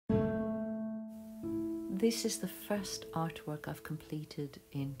This is the first artwork I've completed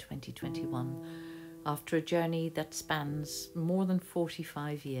in 2021, after a journey that spans more than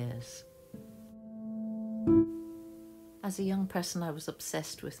 45 years. As a young person, I was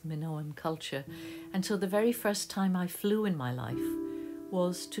obsessed with Minoan culture, and so the very first time I flew in my life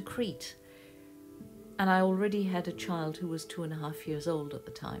was to Crete. And I already had a child who was 2.5 years old at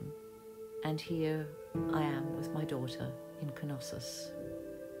the time. And here I am with my daughter in Knossos.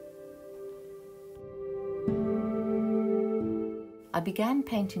 I began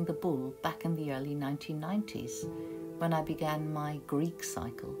painting the bull back in the early 1990s, when I began my Greek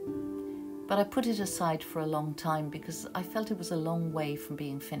cycle. But I put it aside for a long time because I felt it was a long way from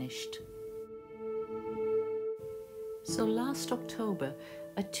being finished. So last October,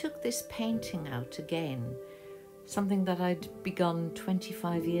 I took this painting out again, something that I'd begun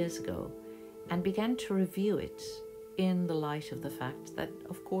 25 years ago, and began to review it in the light of the fact that,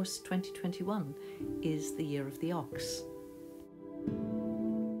 of course, 2021 is the year of the ox.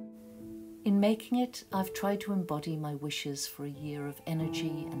 In making it, I've tried to embody my wishes for a year of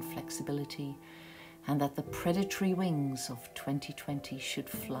energy and flexibility, and that the predatory wings of 2020 should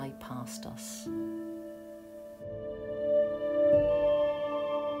fly past us.